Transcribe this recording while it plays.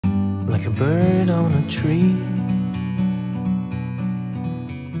like a bird on a tree.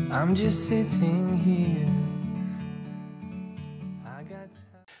 I'm just sitting here.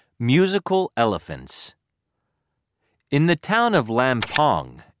 Musical elephants. In the town of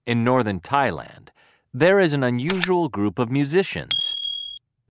Lampong, in northern Thailand, there is an unusual group of musicians.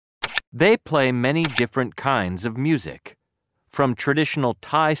 They play many different kinds of music, from traditional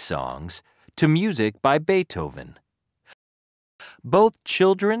Thai songs to music by Beethoven. Both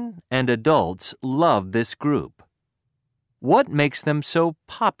children and adults love this group. What makes them so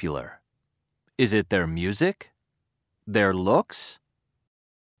popular? Is it their music? Their looks?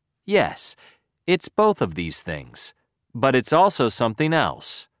 Yes, it's both of these things, but it's also something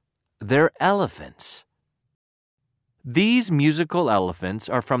else. They're elephants. These musical elephants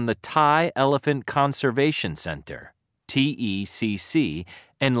are from the Thai Elephant Conservation Center, TECC,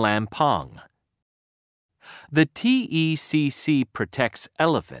 in Lampong. The TECC protects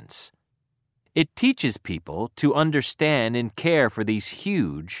elephants. It teaches people to understand and care for these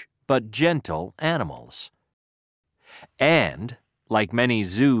huge but gentle animals. And, like many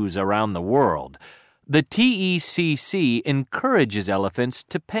zoos around the world, the TECC encourages elephants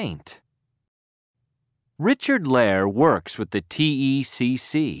to paint. Richard Lair works with the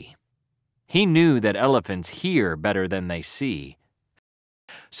TECC. He knew that elephants hear better than they see.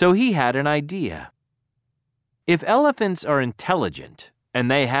 So he had an idea. If elephants are intelligent and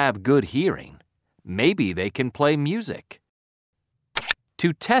they have good hearing, maybe they can play music.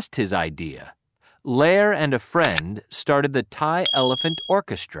 To test his idea, Lair and a friend started the Thai Elephant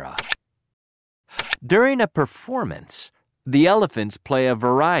Orchestra. During a performance, the elephants play a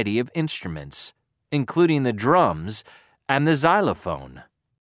variety of instruments, including the drums and the xylophone.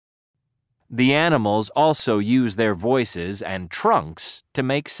 The animals also use their voices and trunks to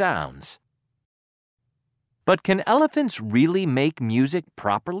make sounds. But can elephants really make music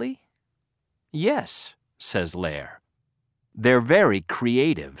properly? Yes, says Lair. They're very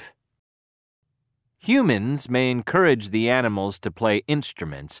creative. Humans may encourage the animals to play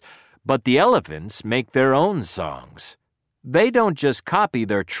instruments, but the elephants make their own songs. They don't just copy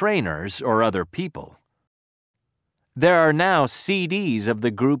their trainers or other people. There are now CDs of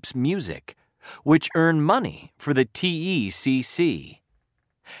the group's music, which earn money for the TECC.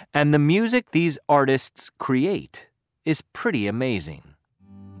 And the music these artists create is pretty amazing.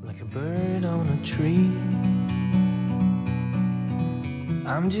 Like a bird on a tree,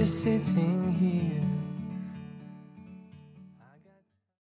 I'm just sitting here.